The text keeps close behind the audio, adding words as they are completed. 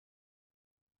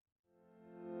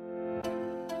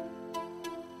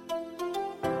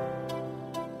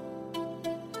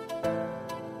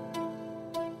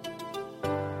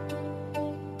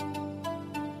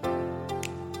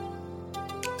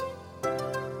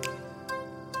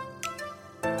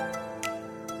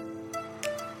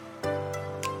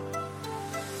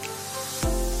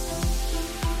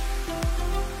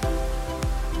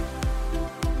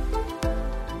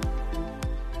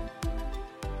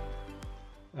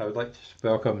I would like to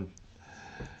welcome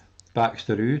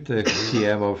Baxter Rood, the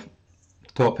GM of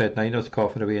Tophead Niners,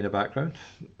 coughing away in the background,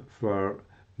 for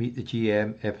Meet the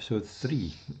GM episode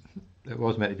 3. It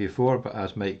was meant to be 4, but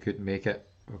as Mike couldn't make it,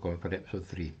 we're going for episode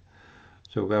 3.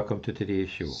 So welcome to today's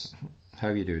show. How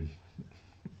are you doing?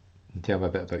 And tell me a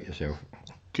bit about yourself.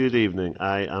 Good evening.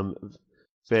 I am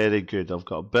very good. I've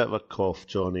got a bit of a cough,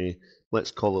 Johnny.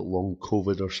 Let's call it long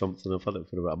COVID or something. I've had it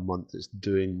for about a month. It's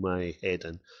doing my head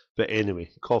in. But anyway,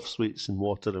 cough sweets and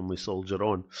water and we soldier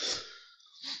on.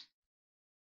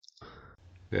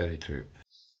 Very true.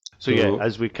 So yeah,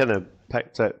 as we kind of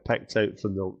picked out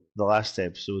from the last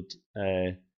episode,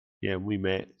 we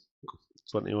met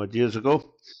 20 odd years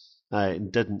ago and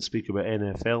didn't speak about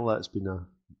NFL. That's been a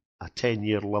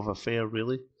 10-year love affair,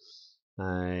 really.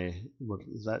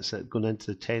 That's it, going into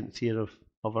the 10th year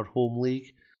of our home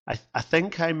league. I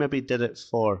think I maybe did it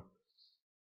for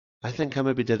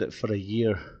a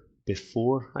year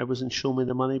before I was in Show Me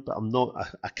the Money, but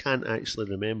I can't actually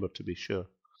remember to be sure.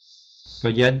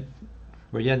 Were you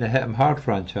in the Hit 'em Hard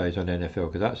franchise on NFL?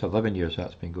 Because that's 11 years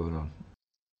that's been going on.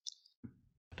 I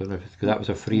don't know if because that was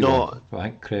a free one. I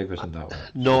think Craig was in that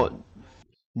one.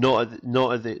 Not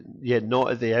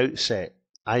at the outset.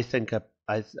 I think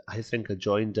I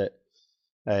joined it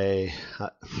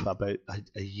about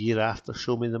a year after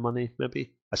Show Me the Money,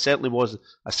 maybe. I certainly wasn't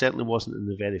in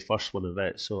the very first one of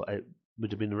it, so I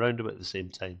would have been around about the same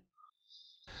time.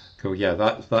 Cool. Yeah,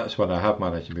 that's when I have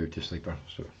managed to move to Sleeper.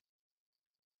 So,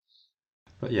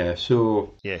 but yeah,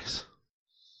 so yes.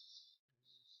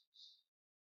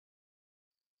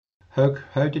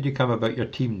 How did you come about your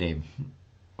team name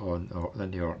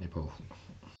in the Orkney Bowl?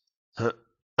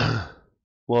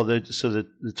 Well, the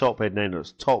Tophead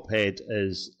Niners. Tophead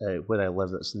is where I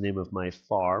live. That's the name of my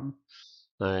farm.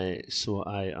 So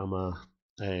I am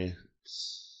a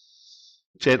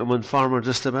gentleman farmer,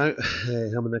 just about.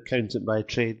 I'm an accountant by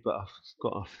trade, but I've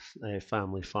got a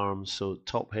family farm. So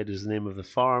Tophead is the name of the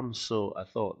farm. So I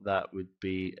thought that would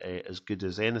be as good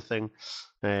as anything.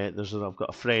 I've got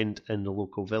a friend in the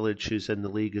local village who's in the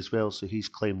league as well, so he's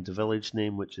claimed the village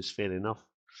name, which is fair enough.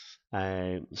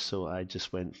 So I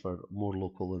just went for more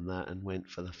local than that and went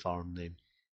for the farm name.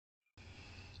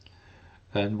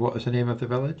 And what is the name of the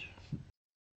village?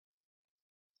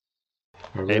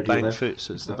 Bankfoot,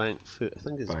 so it's the Bankfoot. I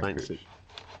think it's Bankfoot.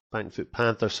 Bankfoot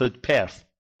Panther. So Perth.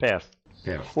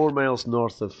 4 miles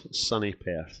north of sunny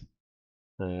Perth.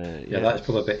 That's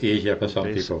probably a bit easier for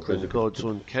some people. God's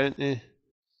own county.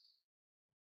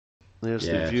 There's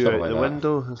the view out the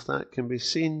window, if that can be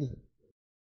seen.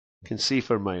 Can see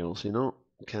for miles,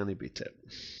 Can he beat it?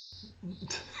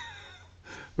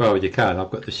 Well, you can.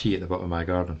 I've got the sea at the bottom of my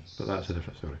garden, but that's a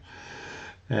different story.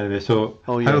 Anyway, so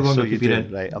how long have you been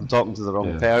in? Right, I'm talking to the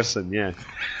wrong person. Yeah.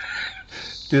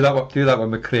 Do that one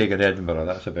with Craig in Edinburgh.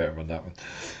 That's a better one. That one.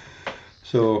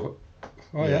 So,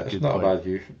 it's not a bad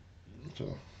view.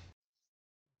 So,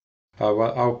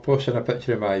 I'll post in a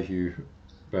picture of my view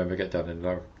when we get done, and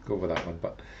I'll go with that one.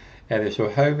 But anyway, so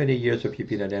how many years have you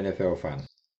been an NFL fan?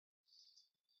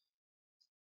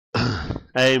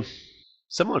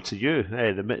 Similar to you,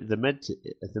 the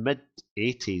mid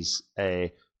 80s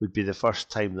would be the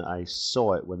first time that I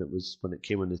saw it when it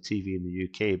came on the TV in the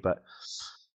UK. But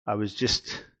I was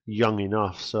just young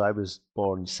enough, so I was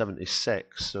born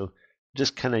 76, so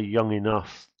just kind of young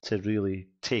enough to really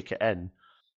take it in.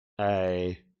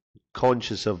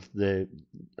 Conscious of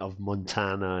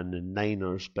Montana and the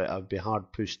Niners, but I'd be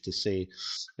hard pushed to say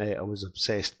I was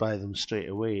obsessed by them straight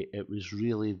away. It was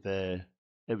really the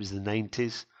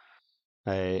 90s.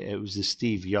 It was the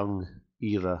Steve Young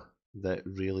era that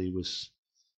really was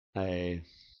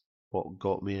what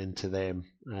got me into them.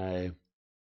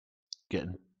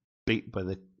 Getting beat by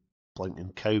the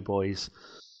blinking Cowboys.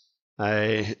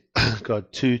 I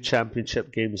got 2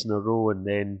 championship games in a row, and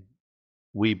then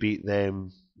we beat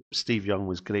them. Steve Young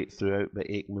was great throughout, but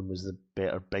Aikman was the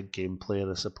better big game player,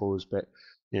 I suppose. But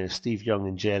Steve Young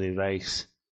and Jerry Rice,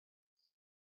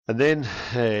 and then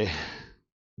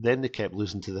they kept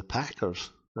losing to the Packers,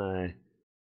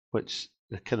 which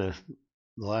the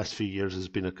last few years has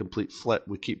been a complete flip.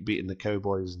 We keep beating the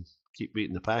Cowboys and keep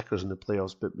beating the Packers in the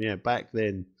playoffs, but back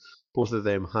then both of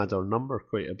them had our number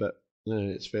quite a bit.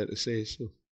 It's fair to say. So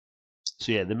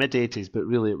the mid 80s, but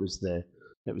really it was the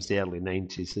early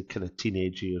 90s, the kind of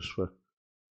teenage years where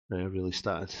I really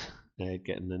started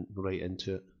getting right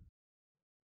into it.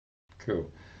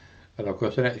 Cool. And of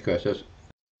course the next question is,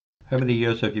 how many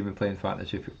years have you been playing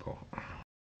fantasy football?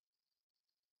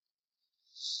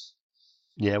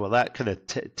 Yeah, well, that kind of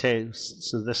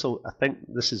so I think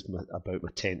this is about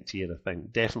my 10th year. I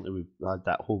think definitely we've had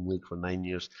that home league for 9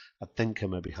 years. I think I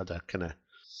maybe had a kind of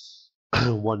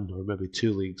one or maybe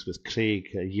 2 leagues with Craig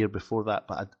a year before that,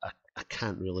 but I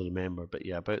can't really remember. But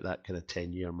yeah, about that kind of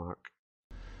 10-year mark.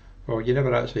 Well, you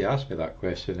never actually asked me that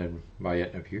question in my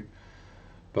interview,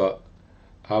 but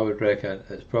I would reckon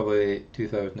it's probably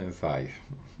 2005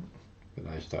 when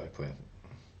I started playing.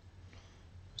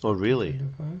 Oh, really?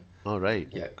 2005? All right.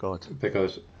 Yeah, God.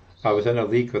 because I was in a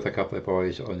league with a couple of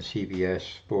boys on CBS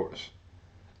Sports,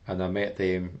 and I met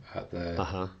them at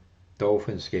the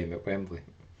Dolphins game at Wembley.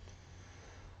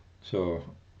 So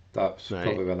that's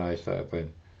probably when I started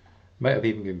playing. Might have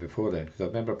even been before then, because I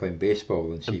remember playing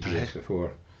baseball on CBS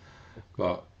before.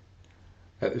 But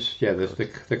it was,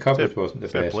 the coverage wasn't the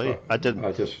best. Play. But I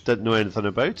didn't know anything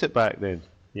about it back then.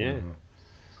 Yeah. Mm-hmm.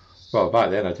 Well, back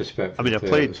then I just spent. I mean, I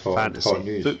played fantasy hot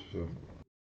news.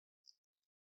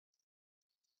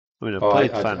 I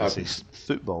played fantasy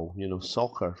football,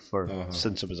 soccer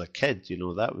since I was a kid.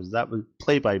 That was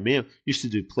play by mail. Used to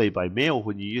do play by mail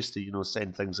when you used to,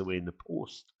 send things away in the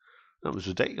post. That was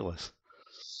ridiculous.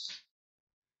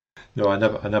 No, I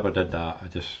never did that. I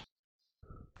just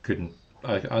couldn't.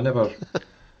 I never.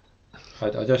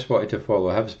 I just wanted to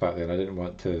follow Hibs back then. I didn't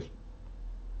want to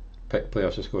pick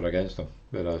players to score against them.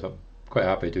 Whereas I'm quite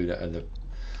happy doing it in the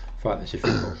fantasy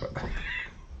football.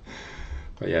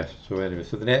 But yeah, so anyway,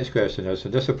 so the next question is,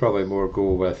 and this will probably more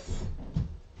go with,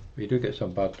 you do get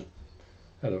some bad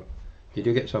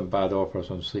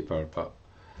offers on Sleeper, but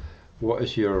what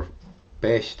is your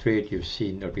best trade you've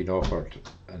seen or been offered?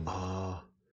 And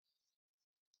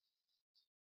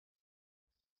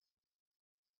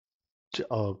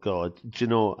oh God, do you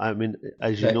know? I mean,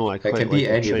 as you know, I quite it can be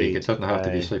any trade. league. It doesn't have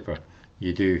to be Sleeper.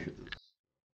 You do.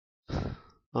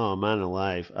 Oh man,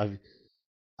 alive!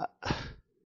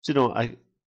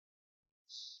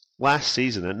 Last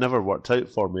season it never worked out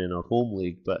for me in our home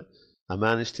league, but I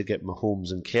managed to get Mahomes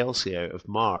and Kelsey out of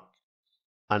Mark,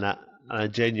 and I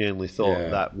genuinely thought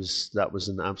that was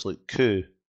an absolute coup,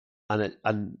 and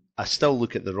I still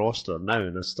look at the roster now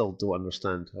and I still don't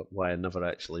understand why I never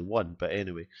actually won. But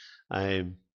anyway,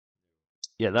 that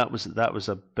was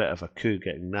a bit of a coup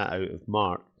getting that out of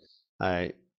Mark.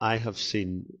 I have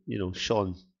seen,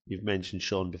 Sean. You've mentioned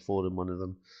Sean before in one of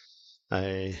them.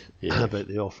 About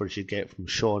the offers you get from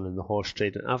Sean and the horse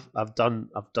trading. I've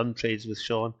done trades with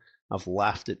Sean. I've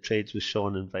laughed at trades with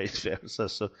Sean and vice versa.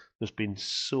 So there's been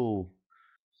so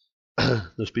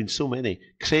many.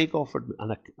 Craig offered me,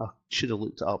 and I should have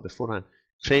looked it up beforehand.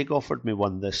 Craig offered me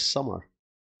one this summer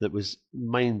that was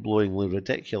mind-blowingly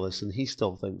ridiculous, and he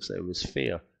still thinks that it was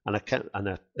fair. And I can't.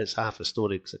 And it's half a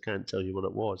story because I can't tell you what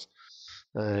it was.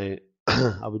 I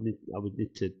would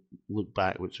need to look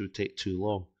back, which would take too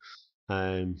long.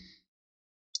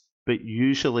 But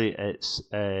usually it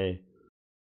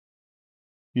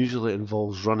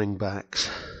involves running backs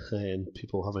and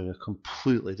people having a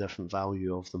completely different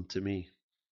value of them to me.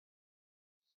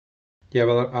 Yeah,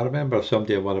 well, I remember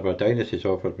somebody in one of our dynasties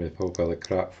offered me a whole pile of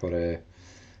crap for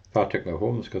Patrick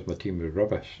Mahomes because my team was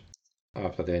rubbish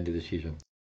after the end of the season.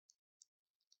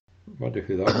 I wonder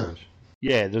who that was.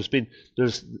 Yeah,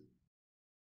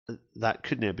 that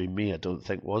couldn't have been me, I don't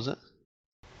think, was it?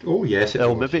 Oh yes, it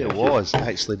was. Maybe it was.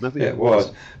 Actually, maybe it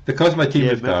was. Because my team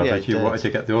was garbage, you wanted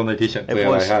to get the only decent player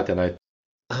I had, and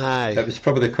it was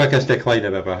probably the quickest decline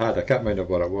I've ever had. I can't remember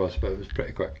what it was, but it was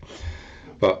pretty quick.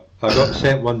 But I got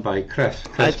sent one by Chris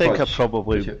I think Fudge, I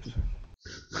probably.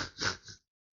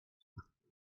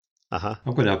 I'm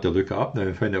going to have to look it up now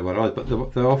and find out what it was.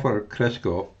 But the offer Chris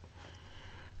got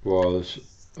was,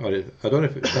 I don't know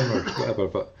if it's him or whatever,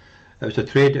 but it was a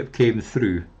trade that came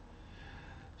through.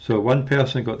 So one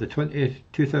person got the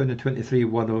 2023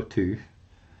 102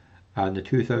 and the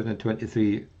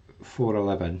 2023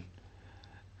 411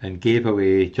 and gave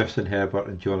away Justin Herbert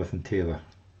and Jonathan Taylor.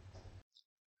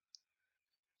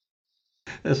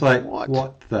 It's like,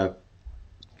 what the...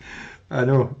 I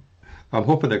know. I'm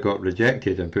hoping it got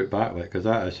rejected and put back, because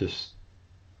that is just...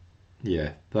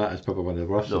 Yeah, that is probably one of the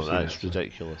worst. No, that's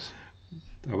ridiculous.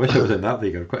 I wish I was in that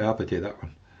league. I'd quite happy to take that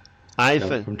one.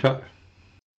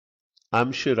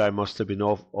 I'm sure I must have been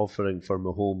offering for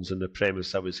Mahomes on the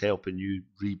premise I was helping you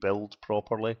rebuild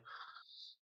properly.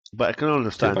 But I can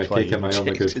understand why you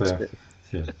rejected it.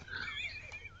 Yeah.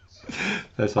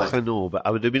 I know, but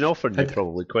I would have been offering you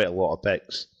probably quite a lot of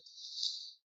picks.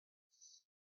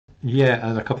 Yeah,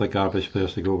 and a couple of garbage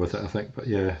players to go with it, I think. But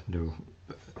yeah, no.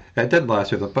 It didn't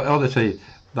last with it. But honestly,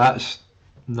 that's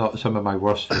not some of my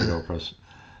worst trade offers.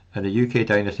 In the UK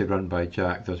dynasty run by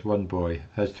Jack, there's one boy,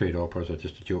 his trade offers are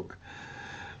just a joke.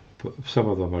 But some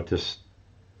of them are just,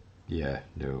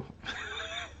 no.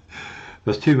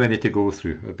 There's too many to go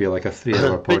through. It'd be like a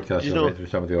 3-hour podcast to went through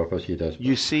some of the offers he does.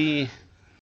 You see,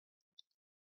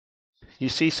 you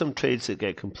see some trades that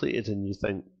get completed and you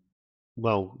think,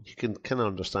 well, you can kind of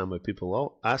understand why people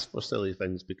all ask for silly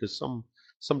things, because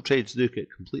some trades do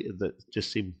get completed that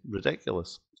just seem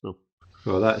ridiculous. So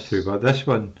Well, that's true. But this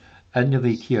one, in the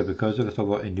league here, because there's a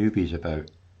lot of newbies about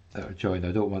that are joined,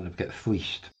 I don't want them to get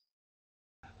fleeced.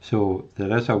 So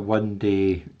there is a 1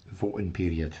 day voting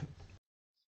period.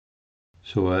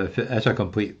 So if it is a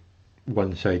complete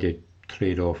one-sided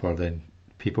trade offer, then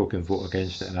people can vote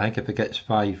against it. And I think if it gets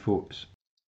 5 votes,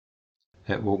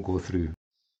 it won't go through.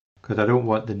 Because I don't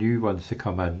want the new ones to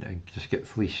come in and just get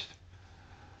fleeced.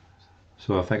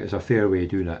 So I think it's a fair way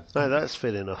of doing it. no, that's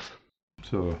fair enough.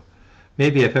 So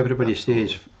maybe if everybody Absolutely.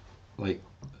 stays like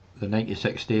the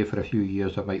 96 day for a few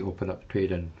years, I might open up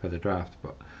trading for the draft.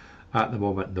 But at the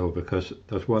moment, no, because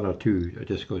there's one or two that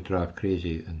just go draft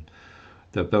crazy and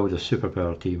they'll build a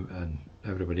superpower team and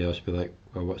everybody else will be like,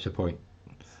 well, what's the point?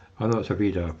 I know it's a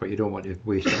redraft, but you don't want to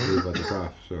waste it away with the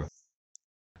draft. So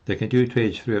they can do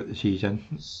trades throughout the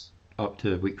season, up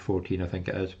to week 14, I think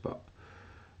it is, but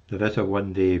there is a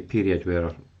 1 day period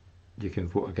where you can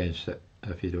vote against it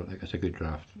if you don't think it's a good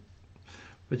draft.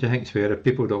 Which I think is fair. If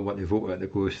people don't want to vote it and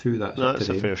it goes through, that's No, up that's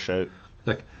to a them. fair shout.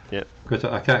 Like, Yeah, because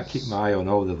I can't keep my eye on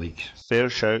all the leagues. fair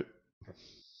shout.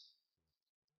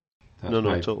 That's No,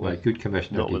 my totally. good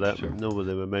commissioner Not with did. that. So. No, with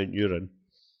the amount you're in.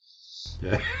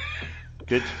 Yeah.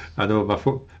 Good. I know my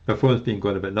phone's been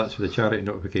going a bit nuts with the charity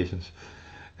notifications.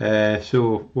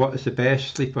 So, what is the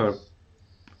best sleeper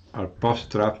or bust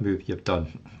draft move you've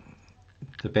done?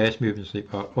 The best move in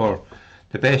sleeper, or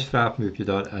the best draft move you've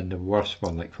done, and the worst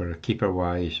one, like for a keeper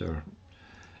wise or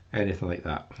anything like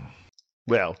that.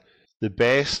 Well, the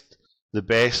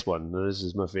best one. Now this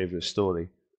is my favourite story.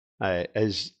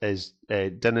 Is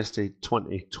Dynasty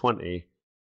 2020,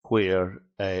 where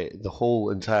the whole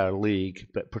entire league,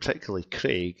 but particularly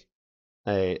Craig,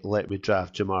 let me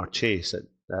draft Jamar Chase at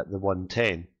the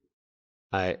 110.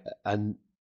 And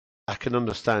I can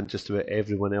understand just about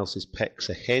everyone else's picks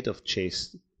ahead of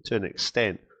Chase to an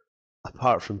extent,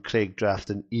 apart from Craig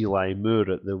drafting Eli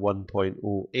Moore at the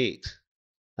 1.08.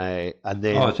 And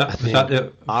then, Was that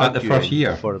the first arguing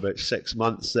year? for about 6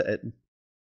 months that it.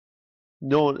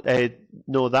 No,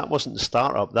 that wasn't the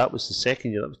startup. That was the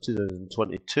second year. That was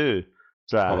 2022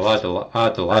 draft. Well, I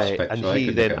had the last pick, and so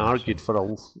he then argued for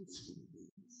a.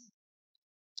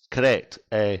 Correct.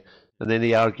 And then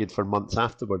he argued for months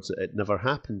afterwards that it never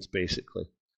happened, basically.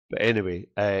 But anyway,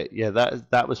 yeah,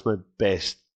 that was my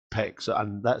best pick,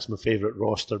 and that's my favourite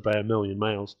roster by a million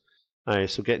miles.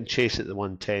 So getting Chase at the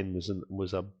 110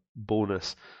 was a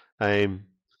bonus.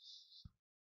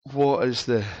 What is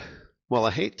the? Well,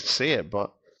 I hate to say it,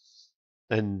 but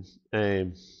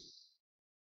I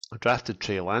drafted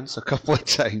Trey Lance a couple of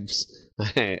times,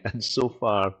 and so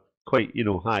far quite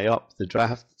high up the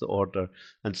draft order,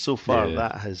 and so far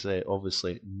that has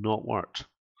obviously not worked.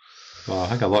 Well, I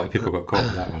think a lot of people got caught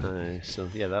in that one. So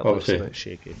yeah, that looks a bit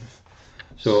shaky.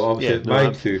 So obviously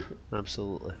my two,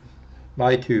 absolutely.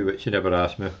 My two, which you never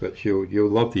asked me, which you'll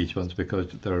love these ones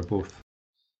because they're both.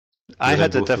 I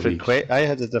had a different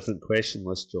question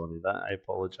list, Johnny. That I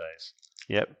apologise.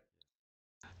 Yep.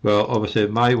 Well, obviously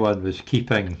my one was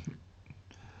keeping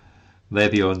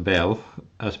Le'Veon Bell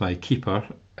as my keeper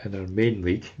in our main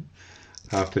league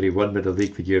after he won me the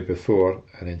league the year before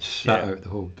and then sat out the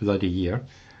whole bloody year.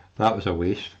 That was a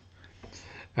waste.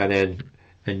 And then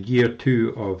in year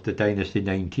 2 of the Dynasty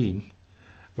 19,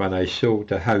 when I sold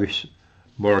the house,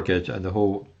 mortgage and the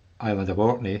whole island of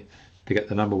Orkney to get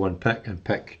the number 1 pick and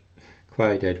pick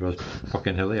Clyde Edwards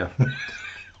fucking Hilaire.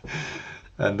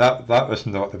 And that was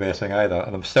not the best thing either.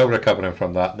 And I'm still recovering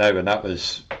from that now, and that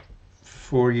was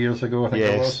 4 years ago, I think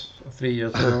it was, 3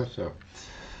 years ago. So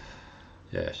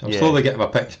yes, I'm slowly getting my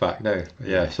picks back now.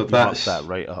 Yeah, so that's that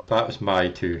right up. That was my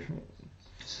two.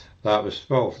 That was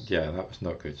that was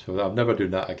not good. So I'm never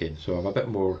doing that again. So I'm a bit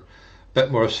more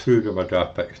shrewd with my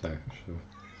draft picks now.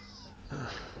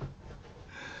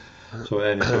 So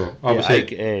anyway,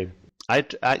 obviously, I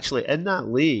actually in that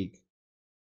league,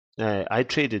 I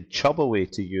traded Chubb away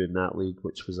to you in that league,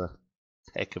 which was a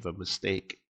heck of a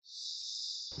mistake.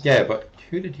 Yeah, but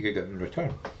who did you get in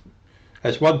return?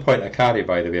 It's 1 point a carry,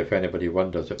 by the way, if anybody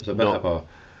wonders. It was a bit of a.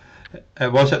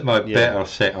 It wasn't my better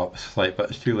setups, but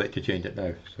it's too late to change it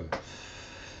now. So,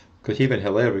 because even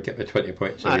Hilaire would get me 20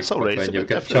 points a week, all right. Then you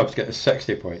get Chubb's getting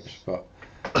 60 points. But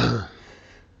I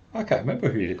can't remember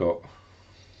who you got.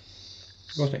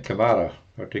 Wasn't it Kamara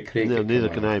or did Craig? No, neither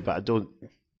Kamara? can I. But I don't.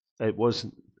 It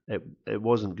wasn't. It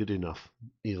wasn't good enough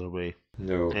either way.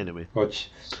 No. Anyway, well,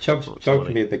 Chubb's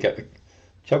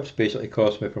basically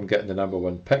cost me from getting the number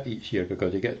 1 pick each year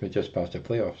because he gets me just past the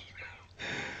playoffs.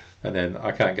 and then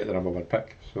I can't get the number one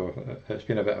pick. So it's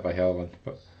been a bit of a hell one,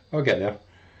 but I'll get there.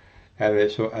 Anyway,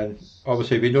 so and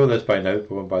obviously we know this by now,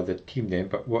 going by the team name.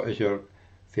 But what is your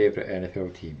favourite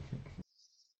NFL team?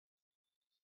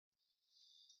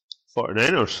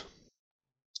 49ers.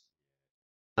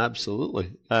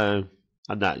 Absolutely. And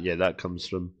that comes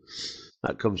from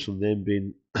them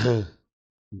being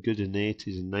good in the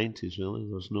 80s and 90s. Really,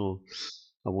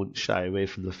 I won't shy away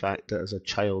from the fact that as a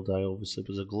child I obviously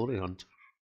was a glory hunter,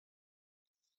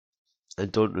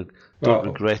 and don't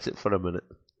regret it for a minute.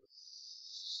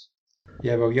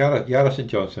 Yeah, well, you're a St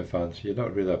Johnson fan, so you're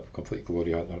not really a complete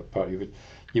glory hunter. But you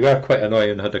were quite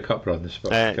annoying and had a cup runs, but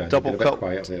double you've been a bit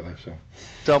quiet lately. So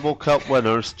double cup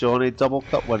winners, Johnny. Double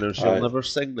cup winners. You'll never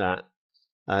sing that.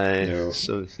 No.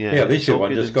 So yeah, at least you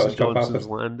won the Scottish Cup after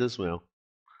land as well.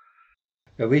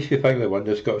 At least we finally won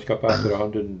the Scottish Cup after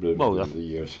 100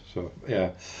 years. So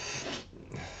yeah,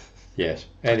 yes.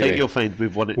 Anyway, I think you'll find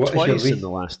we've won it twice in the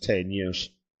last 10 years.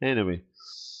 Anyway,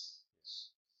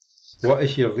 what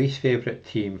is your least favourite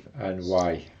team and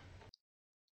why?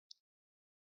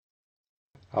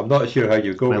 I'm not sure how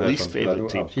you go with this one. I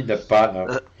don't, I've seen the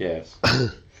banner. Yes.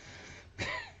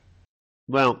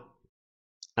 Well,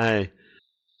 I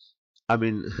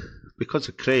mean, because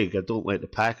of Craig, I don't like the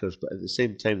Packers, but at the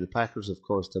same time, the Packers have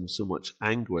caused him so much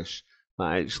anguish that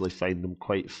I actually find them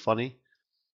quite funny.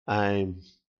 I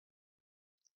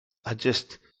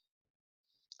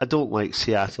don't like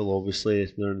Seattle, obviously.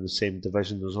 They're in the same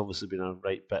division. There's obviously been a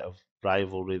right bit of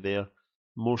rivalry there,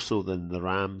 more so than the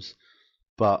Rams.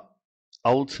 But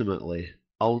ultimately,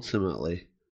 I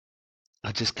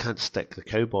just can't stick the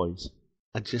Cowboys.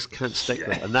 I just can't stick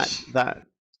them. And that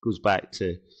goes back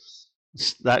to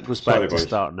starting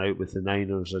out with the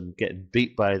Niners and getting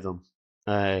beat by them.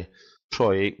 Troy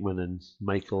Aikman and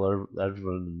Michael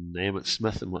Irvin and Emmitt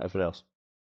Smith and whatever else.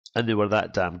 And they were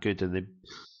that damn good, and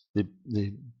they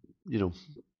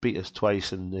beat us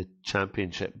twice in the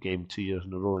championship game 2 years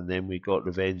in a row, and then we got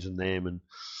revenge on them, and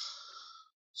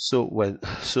so it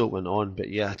went on. But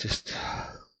yeah, just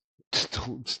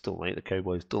don't like the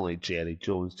Cowboys. Don't like Jerry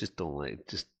Jones. Just don't like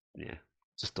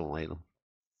them.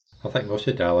 I think most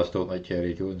of Dallas don't like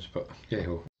Jerry Jones, but yeah.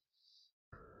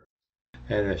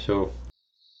 Anyway, so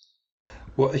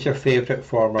what is your favourite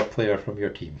former player from your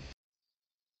team?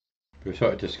 We've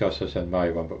sort of discussed this in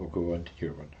my one, but we'll go on to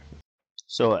your one.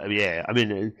 So yeah, I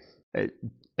mean,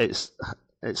 it's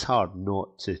hard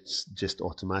not to just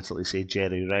automatically say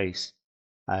Jerry Rice.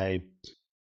 I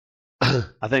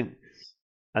think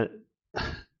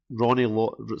Ronnie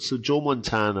Lott. So Joe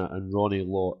Montana and Ronnie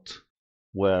Lott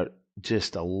were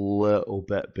just a little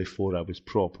bit before I was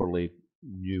properly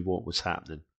knew what was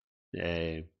happening.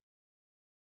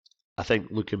 I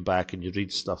think looking back and you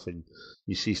read stuff and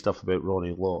you see stuff about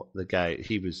Ronnie Lott, the guy,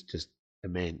 he was just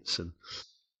immense, and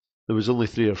there was only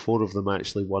 3 or 4 of them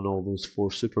actually won all those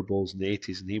 4 Super Bowls in the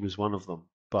 80s, and he was one of them.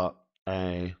 But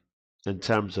in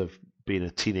terms of being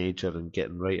a teenager and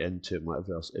getting right into it and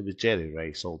whatever else, it was Jerry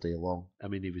Rice all day long. I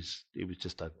mean, he was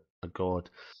just a god.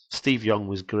 Steve Young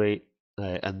was great,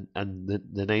 and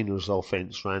the Niners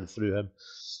offense ran through him.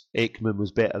 Aikman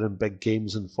was better in big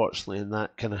games, unfortunately, and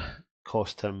that kind of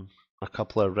cost him a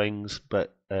couple of rings,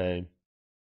 but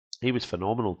he was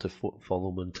phenomenal to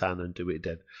follow Montana and do what he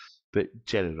did. But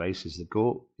Jerry Rice is the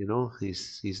GOAT,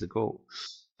 he's the GOAT.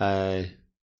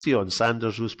 Deion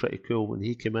Sanders was pretty cool when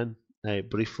he came in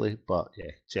briefly, but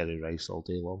yeah, Jerry Rice all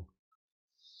day long.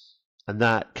 And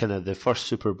that kind of the first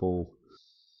Super Bowl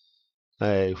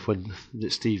when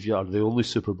Steve Young, the only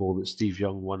Super Bowl that Steve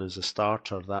Young won as a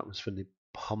starter, that was when they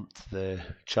pumped the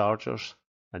Chargers.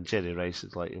 And Jerry Rice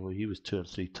is like, he was 2 or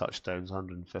 3 touchdowns,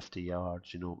 150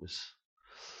 yards.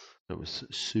 It was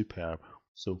superb.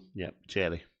 So yeah,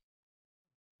 Jerry.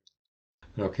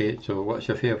 Okay, so what's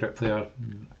your favourite player,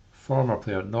 former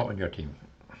player, not on your team?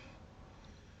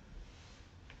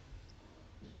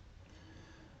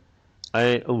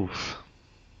 That's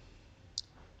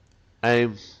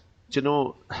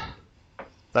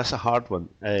a hard one.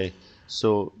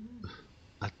 So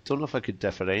I don't know if I could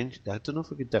differentiate.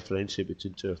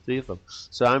 Between 2 or 3 of them.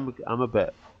 So I'm a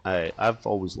bit. I've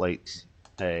always liked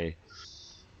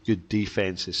good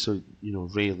defenses. So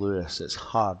Ray Lewis. It's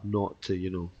hard not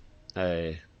to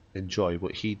enjoy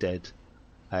what he did.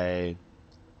 I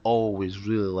always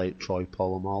really liked Troy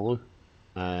Polamalu.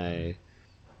 I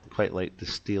quite liked the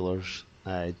Steelers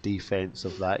defense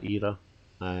of that era.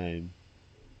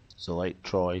 So like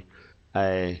Troy,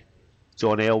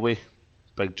 John Elway.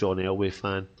 Big John Elway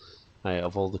fan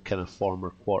of all the kind of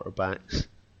former quarterbacks.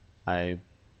 I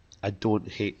don't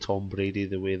hate Tom Brady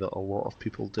the way that a lot of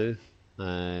people do.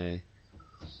 I've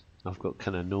got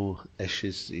kind of no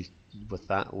issues. with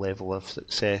that level of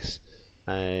success.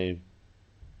 I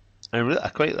really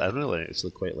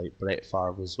actually quite like Brett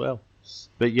Favre as well.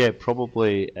 But yeah,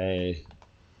 probably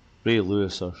Ray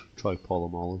Lewis or Troy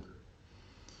Polamalu.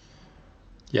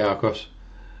 Yeah, of course.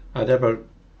 I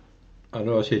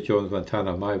know I say Jones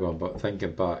Montana my one, but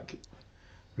thinking back,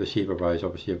 receiver wise,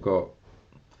 obviously you've got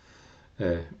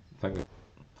uh, think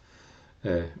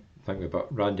think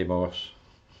about Randy Moss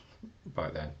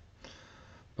back then.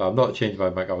 But I'm not changing my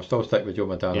mic. I'll still stick with Joe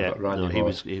Montana, Yeah, but Randy he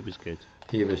Moss, was good.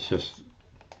 he was just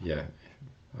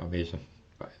amazing.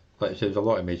 But like I said, there's a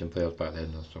lot of amazing players back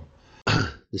then. So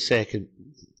the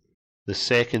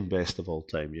second best of all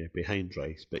time, yeah, behind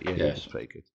Rice, but yeah, he was pretty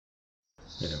good.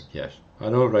 Yes, I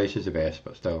know Rice is the best,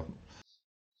 but still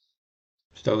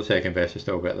the second best is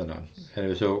still better than none.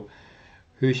 Anyway, so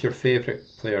who's your favourite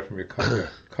player from your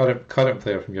current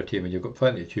player from your team? And you've got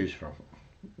plenty to choose from.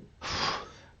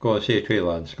 Go on, say Trey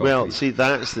Lance. Well, see,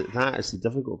 that is the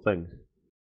difficult thing.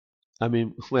 I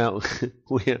mean, well,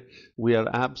 we are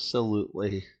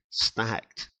absolutely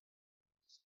stacked,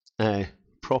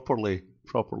 properly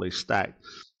stacked.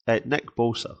 Nick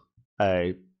Bosa,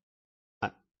 I,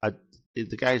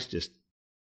 the guy's just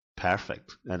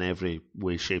perfect in every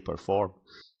way, shape, or form.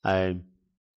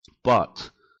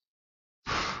 But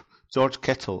George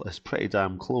Kittle is pretty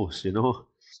damn close, you know.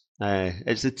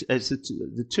 It's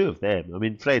the two of them. I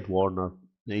mean, Fred Warner,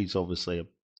 he's obviously a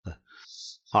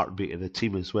heartbeat of the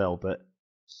team as well, but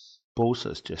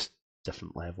Bosa's just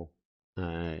different level.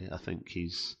 I think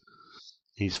he's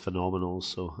phenomenal.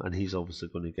 So, and he's obviously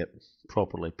going to get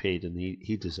properly paid, and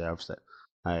he deserves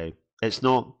it. It's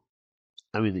not.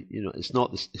 I mean, you know, it's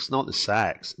not the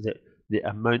sacks. The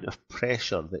amount of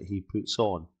pressure that he puts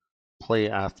on, play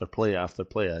after play after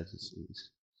play,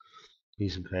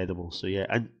 he's incredible. So yeah,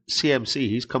 and CMC,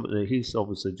 he's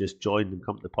obviously just joined and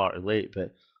come to the party late,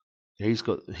 but he's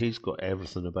got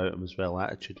everything about him as well,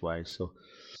 attitude wise. So,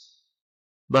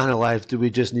 man alive, do we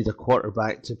just need a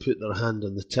quarterback to put their hand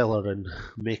on the tiller and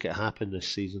make it happen this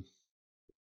season?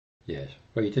 Yes.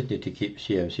 Well, you just need to keep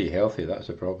CMC healthy. That's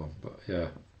the problem. But yeah,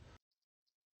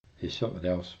 he's something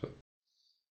else. But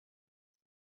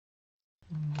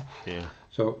yeah.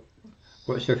 So,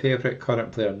 what's your favourite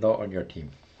current player not on your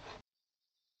team?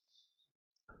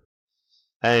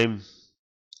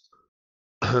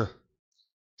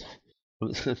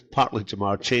 Partly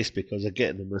Jamar Chase because of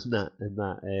getting him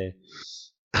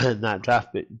in that draft,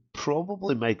 but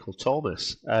probably Michael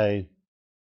Thomas. And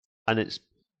it's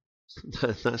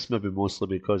that's maybe mostly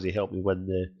because he helped me win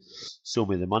the Show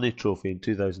Me the Money trophy in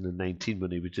 2019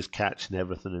 when he was just catching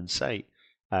everything in sight.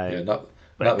 That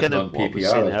was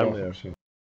non-PPR earlier. So.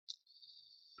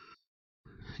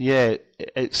 Yeah,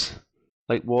 it's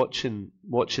like watching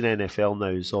NFL now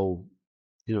is all,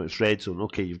 you know, it's red zone.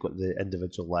 Okay, you've got the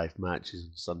individual live matches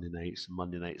on Sunday nights and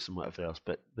Monday nights and whatever else,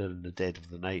 but they're in the dead of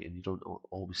the night and you don't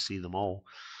always see them all.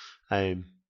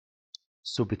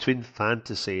 So between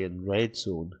fantasy and red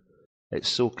zone, it's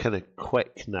so kind of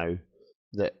quick now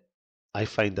that I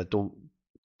find I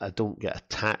don't get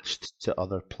attached to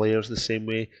other players the same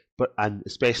way. And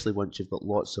especially once you've got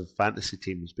lots of fantasy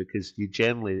teams, because you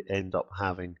generally end up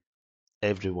having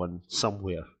everyone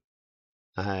somewhere.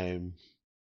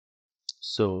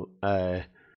 So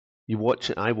you watch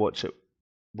it. I watch it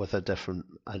with a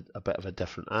bit of a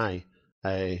different eye.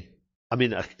 I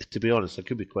mean, to be honest, I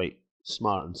could be quite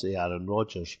smart and say Aaron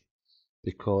Rodgers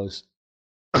because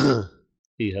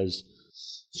he has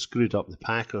screwed up the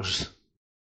Packers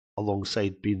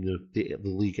alongside being the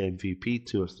league MVP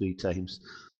 2 or 3 times.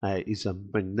 He's a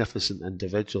magnificent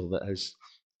individual that has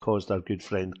caused our good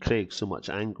friend Craig so much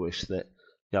anguish that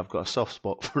I've got a soft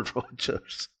spot for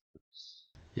Rodgers.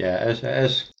 Yeah, it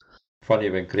is funny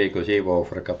when Craig goes AWOL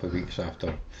for a couple of weeks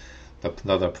after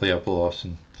another player loss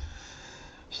and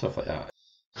stuff like that.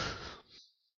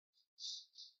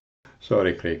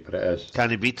 Sorry, Craig, but it is.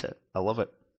 Can he beat it? I love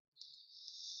it.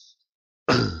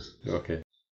 Okay.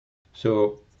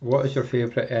 So, what is your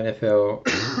favourite NFL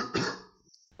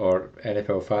or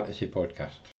NFL fantasy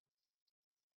podcast?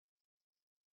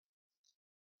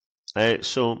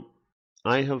 So,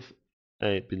 I have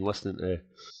been listening to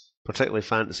particularly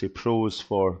Fantasy Pros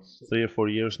for 3 or 4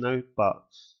 years now, but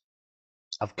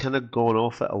I've kind of gone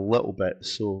off it a little bit.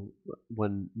 So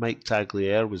when Mike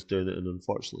Tagliere was doing it and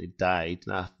unfortunately died,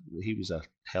 he was a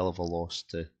hell of a loss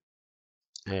to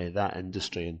that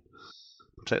industry and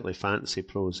particularly Fantasy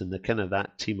Pros. And the kind of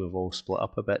that team have all split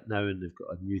up a bit now, and they've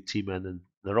got a new team in, and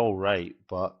they're all right,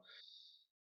 but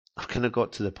I've kind of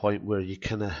got to the point where you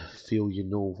kind of feel you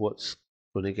know what's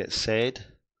going to get said.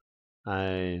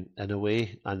 In a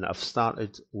way, and I've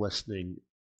started listening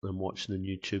and watching on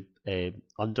YouTube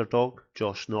underdog,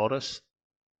 Josh Norris.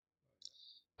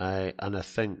 And I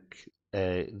think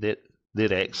they're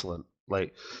excellent.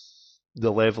 Like,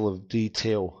 the level of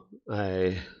detail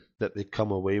that they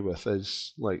come away with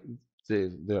is like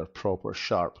they're proper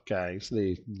sharp guys.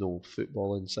 They know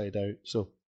football inside out. So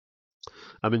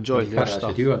I'm Well, enjoying you their can't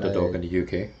actually stuff. do underdog in the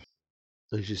UK.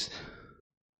 It's just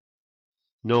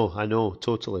no, I know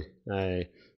totally,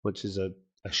 which is a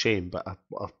shame, but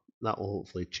that will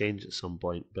hopefully change at some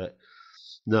point. But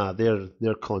nah,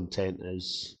 their content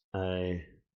is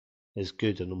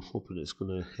good, and I'm hoping it's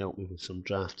going to help me with some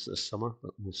drafts this summer.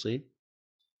 But we'll see.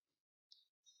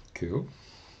 Cool.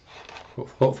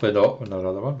 Hopefully not on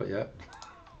another one, but yeah.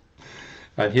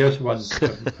 And here's one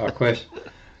a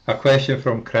question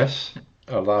from Chris,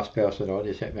 our last person on.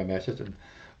 He sent me a message. And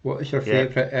what is your Yeah.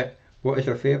 favourite? What is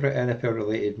your favourite NFL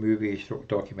related movie /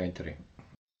 documentary?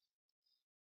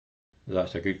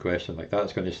 That's a good question. Like,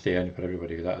 that's going to stay in for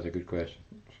everybody. That is a good question.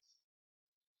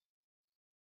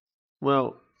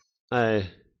 Well, I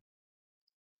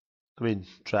mean,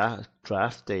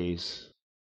 draft days,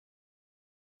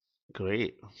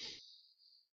 great.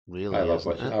 Really, I love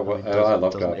isn't watching. it? I mean, love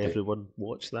doesn't draft day. everyone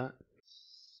watch that?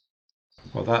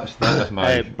 Well, that is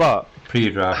my But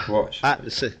pre-draft watch. at the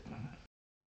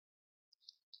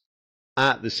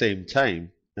same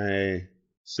time,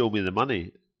 Show Me the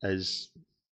Money is,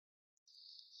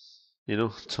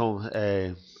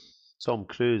 Tom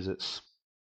Cruise. It's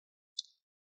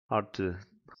hard to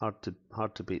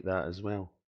beat that as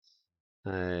well.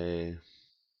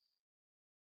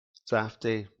 Draft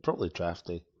day, probably draft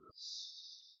day.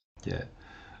 Yeah,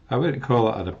 I wouldn't call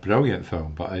it a brilliant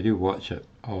film, but I do watch it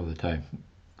all the time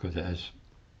because it is.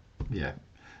 Yeah,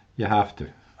 you have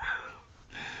to.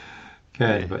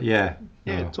 Ken, Yeah. but yeah,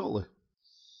 Yeah, no. totally.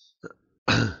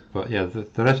 But yeah,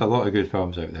 there is a lot of good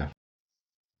films out there.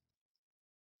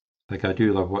 Like, I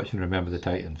do love watching Remember the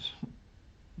Titans.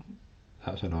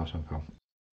 That's an awesome film.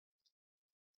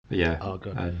 But yeah, Oh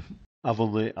god, and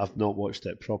I've not watched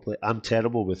it properly. I'm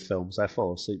terrible with films. I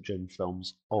fall asleep during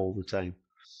films all the time.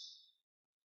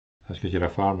 that's because you're a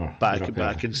farmer. But You're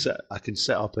I can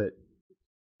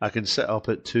sit up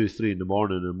at 2, 3 in the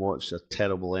morning and watch a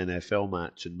terrible NFL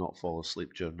match and not fall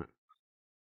asleep during it.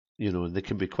 And they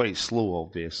can be quite slow,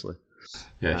 obviously.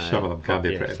 Yeah, some of them can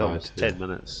be pretty films, bad. 10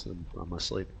 minutes and I'm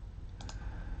asleep.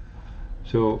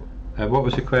 So, what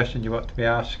was the question you want to be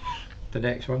asked? The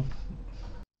next one.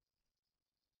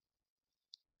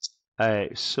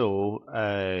 It's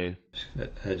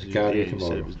Gary said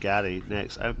tomorrow. it was Gary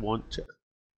next. I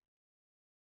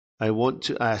want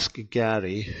to ask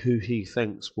Gary who he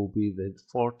thinks will be the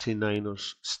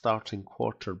 49ers starting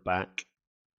quarterback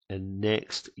in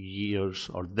next year's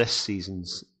or this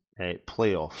season's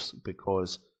playoffs,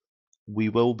 because we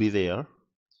will be there.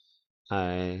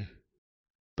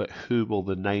 But who will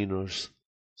the Niners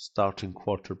starting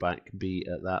quarterback be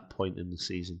at that point in the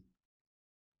season?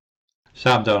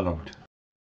 Sam Darnold.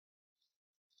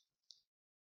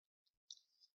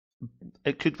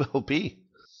 It could well be.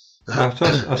 I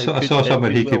saw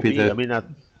someone he could be the. I mean, I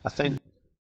think.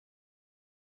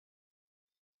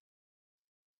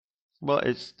 Well,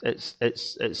 it's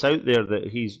out there that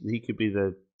he could be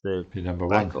the number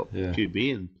backup one. Yeah.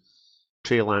 QB, and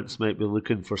Trey Lance might be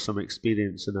looking for some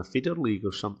experience in a feeder league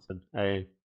or something.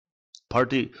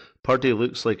 Purdy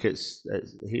looks like he's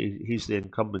the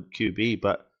incumbent QB,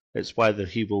 but it's whether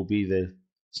he will be the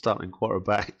starting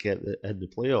quarterback in the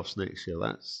playoffs next year.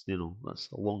 That's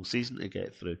a long season to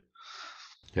get through.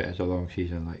 Yeah, it's a long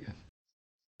season, like,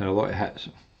 and a lot of hits.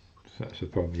 So that's the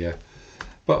problem. Yeah,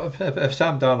 but if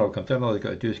Sam Darnold comes in, all he's got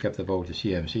to do is give the ball to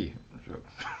CMC. So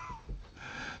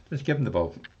just give him the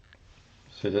ball.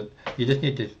 So that you just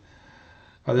need to.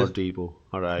 Or Debo,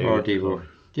 or Debo.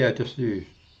 Yeah,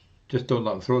 just don't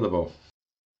let him throw the ball.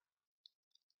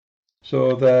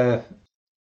 So there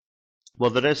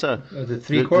is the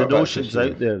three quarterbacks. The notions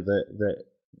out there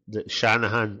that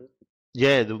Shanahan.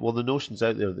 Yeah, the notions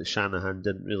out there that Shanahan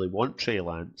didn't really want Trey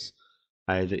Lance,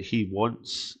 that he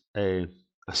wants a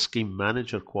scheme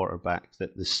manager quarterback,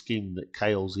 that the scheme, that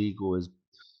Kyle's ego is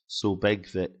so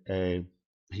big that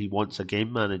he wants a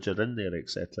game manager in there,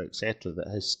 etc., etc., that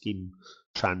his scheme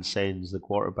transcends the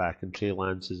quarterback, and Trey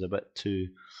Lance is a bit too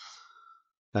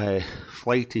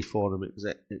flighty for him,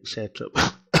 etc.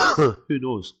 Who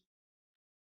knows?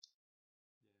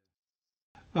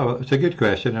 Oh, it's a good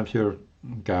question. I'm sure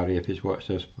Gary, if he's watched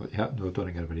this, no, I don't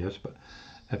think anybody is, but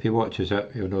if he watches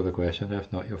it, he'll know the question.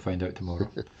 If not, you'll find out tomorrow.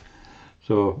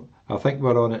 So I think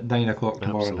we're on at 9 o'clock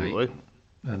tomorrow night,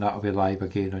 and that'll be live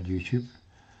again on YouTube.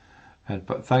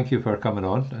 But thank you for coming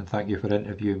on, and thank you for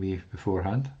interviewing me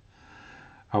beforehand.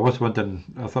 I was wondering,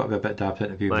 I thought it'd be a bit daft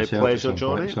interview My myself pleasure, at some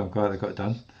Johnny. point, so I'm glad I got it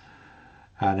done.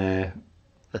 And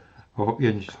I hope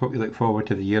you look forward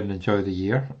to the year and enjoy the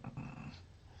year.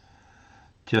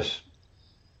 Just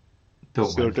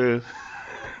don't Sure win. do.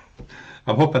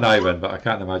 I'm hoping I win, but I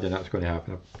can't imagine that's going to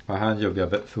happen. My hands will be a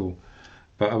bit full,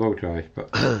 but I will try.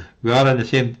 But we are in the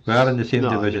same No,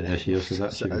 division this year, so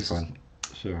that should be it's- fun.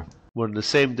 So We're in the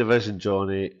same division,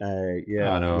 Johnny.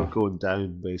 Yeah, I know. you're going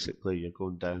down, basically. You're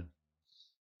going down.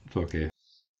 it's okay.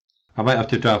 I might have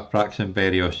to draft Braxton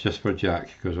Berrios just for Jack,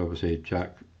 because obviously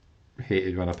Jack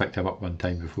hated when I picked him up one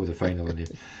time before the final and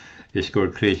he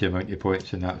scored crazy amount of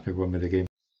points and that's me won me the game.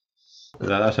 But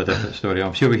that's a different story.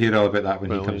 I'm sure we hear all about that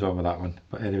when he comes on with that one.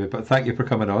 But anyway, but thank you for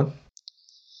coming on.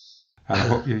 And I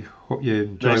hope you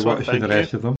enjoy Nice one, watching the thank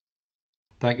rest you. of them.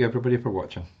 Thank you everybody for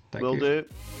watching. Thank Will you. do.